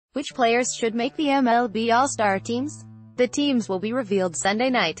Which players should make the MLB All-Star teams? The teams will be revealed Sunday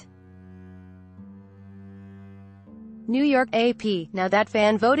night. New York AP. Now that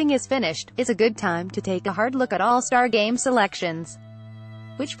fan voting is finished, it's a good time to take a hard look at All-Star game selections.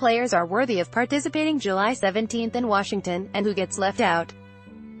 Which players are worthy of participating July 17th in Washington, and who gets left out?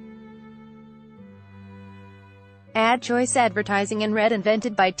 Ad choice advertising in red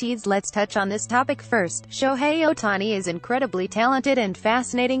invented by Teeds. Let's touch on this topic first. Shohei Ohtani is incredibly talented and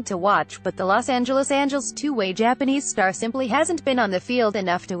fascinating to watch, but the Los Angeles Angels' two-way Japanese star simply hasn't been on the field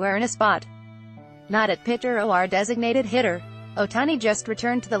enough to earn a spot. Not at pitcher or designated hitter. Ohtani just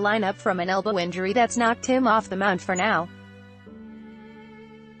returned to the lineup from an elbow injury that's knocked him off the mound for now.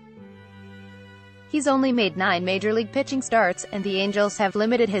 He's only made 9 Major League pitching starts, and the Angels have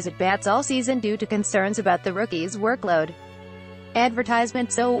limited his at-bats all season due to concerns about the rookie's workload.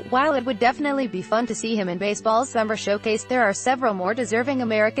 Advertisement. So, while it would definitely be fun to see him in baseball's summer showcase, there are several more deserving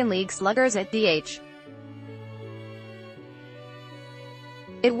American League sluggers at DH.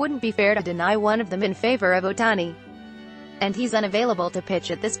 It wouldn't be fair to deny one of them in favor of Ohtani. And he's unavailable to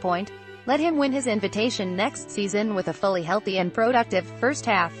pitch at this point. Let him win his invitation next season with a fully healthy and productive first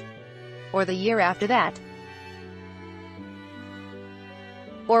half. Or the year after that.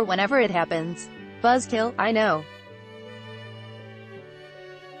 Or whenever it happens. Buzzkill, I know.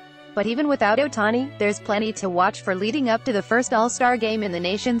 But even without Ohtani, there's plenty to watch for leading up to the first All-Star game in the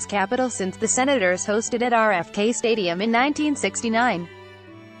nation's capital since the Senators hosted at RFK Stadium in 1969.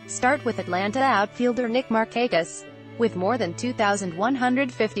 Start with Atlanta outfielder Nick Markakis. With more than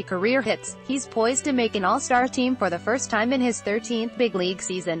 2,150 career hits, he's poised to make an All-Star team for the first time in his 13th big league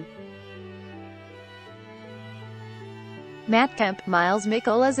season. Matt Kemp, Miles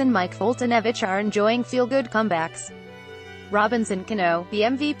Mikolas and Mike Foltynewicz are enjoying feel-good comebacks. Robinson Cano, the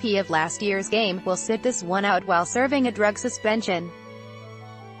MVP of last year's game, will sit this one out while serving a drug suspension.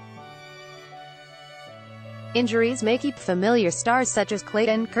 Injuries may keep familiar stars such as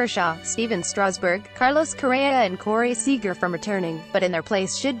Clayton Kershaw, Steven Strasburg, Carlos Correa and Corey Seager from returning, but in their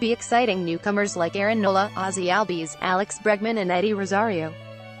place should be exciting newcomers like Aaron Nola, Ozzie Albies, Alex Bregman and Eddie Rosario.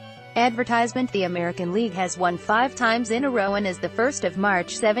 Advertisement. The American League has won 5 times in a row and is the first of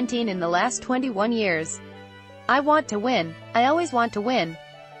March 17 in the last 21 years. I want to win. I always want to win.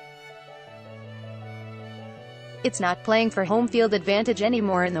 It's not playing for home field advantage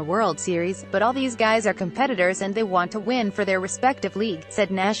anymore in the World Series, but all these guys are competitors and they want to win for their respective league, said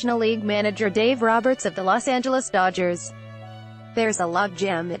National League manager Dave Roberts of the Los Angeles Dodgers. There's a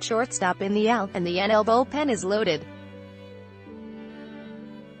logjam at shortstop in the AL, and the NL bullpen is loaded.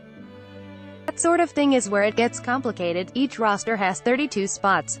 That sort of thing is where it gets complicated. Each roster has 32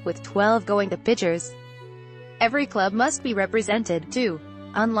 spots, with 12 going to pitchers. Every club must be represented, too.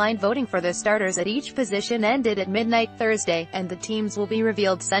 Online voting for the starters at each position ended at midnight Thursday, and the teams will be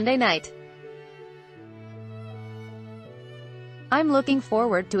revealed Sunday night. I'm looking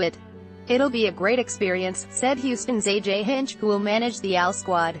forward to it. It'll be a great experience, said Houston's A.J. Hinch, who will manage the AL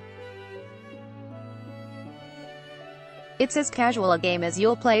squad. It's as casual a game as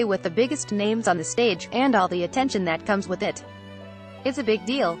you'll play with the biggest names on the stage, and all the attention that comes with it. It's a big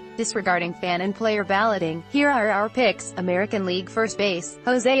deal. Disregarding fan and player balloting, here are our picks. American League first base,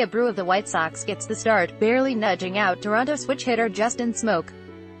 Jose Abreu of the White Sox gets the start, barely nudging out Toronto switch hitter Justin Smoak.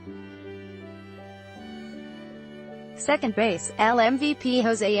 Second base, AL MVP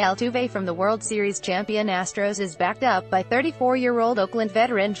Jose Altuve from the World Series champion Astros is backed up by 34-year-old Oakland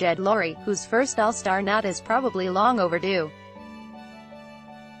veteran Jed Lowrie, whose first All-Star nod is probably long overdue.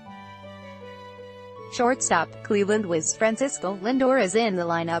 Shortstop, Cleveland whiz Francisco Lindor is in the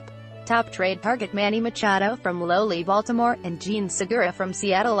lineup. Top trade target Manny Machado from lowly Baltimore, and Gene Segura from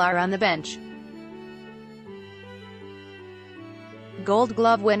Seattle are on the bench. Gold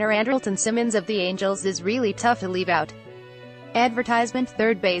Glove winner Andrelton Simmons of the Angels is really tough to leave out. Advertisement.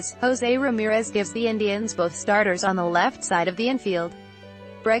 Third base, Jose Ramirez gives the Indians both starters on the left side of the infield.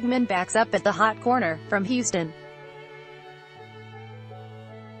 Bregman backs up at the hot corner, from Houston.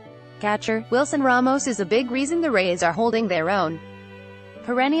 Catcher, Wilson Ramos is a big reason the Rays are holding their own.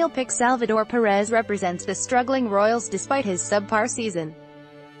 Perennial pick Salvador Perez represents the struggling Royals despite his subpar season.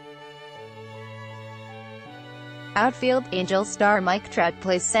 Outfield, Angels star Mike Trout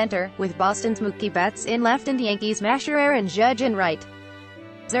plays center, with Boston's Mookie Betts in left and Yankees masher Aaron Judge in right.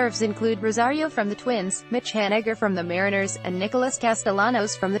 Reserves include Rosario from the Twins, Mitch Haniger from the Mariners, and Nicholas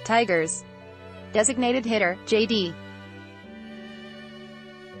Castellanos from the Tigers. Designated hitter, J.D.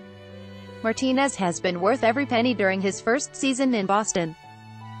 Martinez has been worth every penny during his first season in Boston.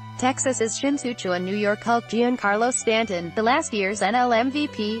 Texas's Shin-Soo Choo and New York Hulk Giancarlo Stanton, the last year's NL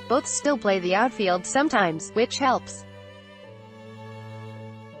MVP, both still play the outfield sometimes, which helps.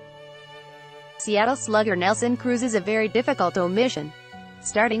 Seattle slugger Nelson Cruz is a very difficult omission.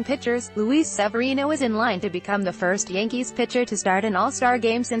 Starting pitchers, Luis Severino is in line to become the first Yankees pitcher to start an All-Star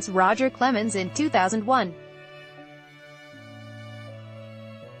game since Roger Clemens in 2001.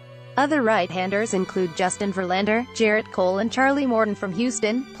 Other right-handers include Justin Verlander, Jarrett Cole and Charlie Morton from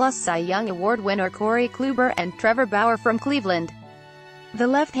Houston, plus Cy Young Award winner Corey Kluber and Trevor Bauer from Cleveland. The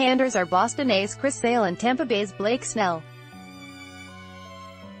left-handers are Boston A's Chris Sale and Tampa Bay's Blake Snell.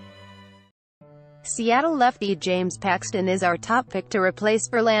 Seattle lefty James Paxton is our top pick to replace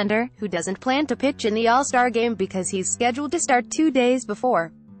Verlander, who doesn't plan to pitch in the All-Star game because he's scheduled to start 2 days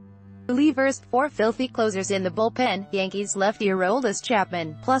before. Relievers, 4 filthy closers in the bullpen, Yankees lefty Aroldis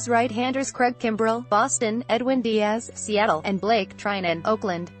Chapman, plus right-handers Craig Kimbrell, Boston, Edwin Diaz, Seattle, and Blake Trinan,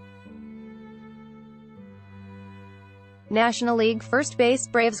 Oakland. National League first base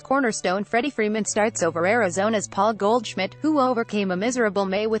Braves cornerstone Freddie Freeman starts over Arizona's Paul Goldschmidt, who overcame a miserable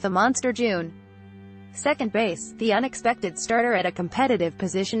May with a monster June. Second base, the unexpected starter at a competitive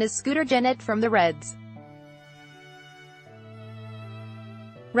position is Scooter Gennett from the Reds.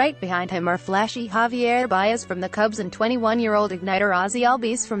 Right behind him are flashy Javier Baez from the Cubs and 21-year-old igniter Ozzie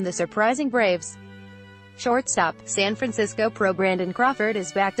Albies from the surprising Braves. Shortstop, San Francisco pro Brandon Crawford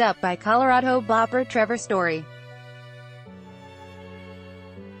is backed up by Colorado bopper Trevor Story.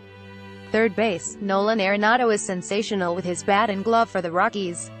 Third base, Nolan Arenado is sensational with his bat and glove for the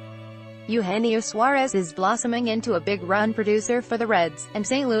Rockies. Eugenio Suarez is blossoming into a big run producer for the Reds, and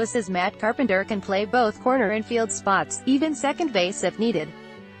St. Louis's Matt Carpenter can play both corner and field spots, even second base if needed.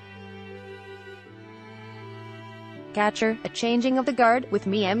 Catcher, a changing of the guard, with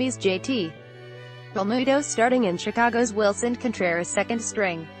Miami's JT Realmuto starting and Chicago's Wilson Contreras second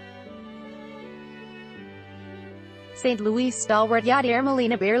string. St. Louis stalwart Yadier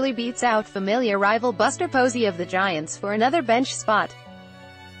Molina barely beats out familiar rival Buster Posey of the Giants for another bench spot.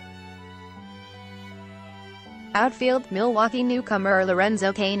 Outfield, Milwaukee newcomer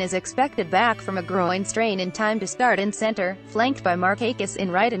Lorenzo Cain is expected back from a groin strain in time to start in center, flanked by Markakis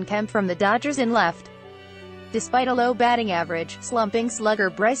in right and Kemp from the Dodgers in left. Despite a low batting average, slumping slugger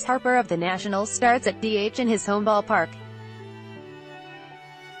Bryce Harper of the Nationals starts at DH in his home ballpark.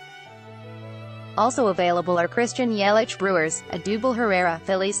 Also available are Christian Yelich Brewers, Adubel Herrera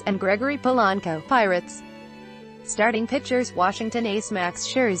Phillies, and Gregory Polanco Pirates. Starting pitchers, Washington ace Max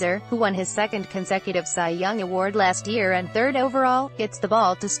Scherzer, who won his second consecutive Cy Young Award last year and third overall, gets the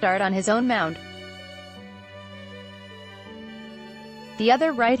ball to start on his own mound. The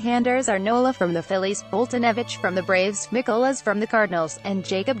other right-handers are Nola from the Phillies, Boltynewicz from the Braves, Mikolas from the Cardinals, and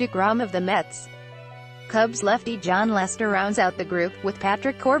Jacob deGrom of the Mets. Cubs lefty John Lester rounds out the group, with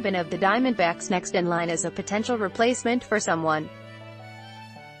Patrick Corbin of the Diamondbacks next in line as a potential replacement for someone.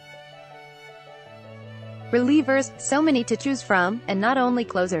 Relievers, so many to choose from, and not only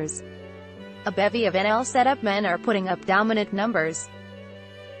closers. A bevy of NL setup men are putting up dominant numbers.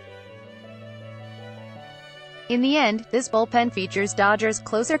 In the end, this bullpen features Dodgers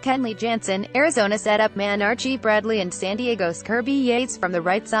closer Kenley Jansen, Arizona setup man Archie Bradley and San Diego's Kirby Yates from the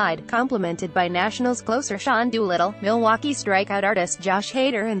right side, complemented by Nationals closer Sean Doolittle, Milwaukee strikeout artist Josh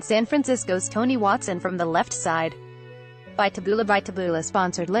Hader and San Francisco's Tony Watson from the left side. By Taboola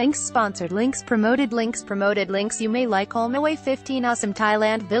sponsored links promoted links. You may like home away 15 awesome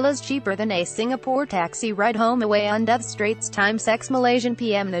Thailand villas cheaper than a Singapore taxi ride home away on Death Straits times X Malaysian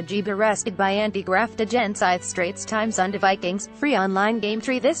PM Najib arrested by anti-graft agent Scythe Straits times on Vikings, free online game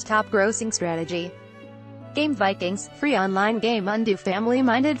tree. This top grossing strategy game Vikings, free online game undo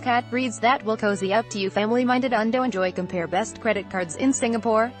family-minded cat breeds that will cozy up to you family-minded undo enjoy compare best credit cards in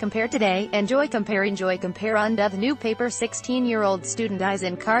Singapore, compare today, enjoy compare undo the new paper 16-year-old student dies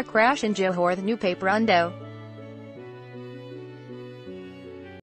in car crash in Johor the new paper undo.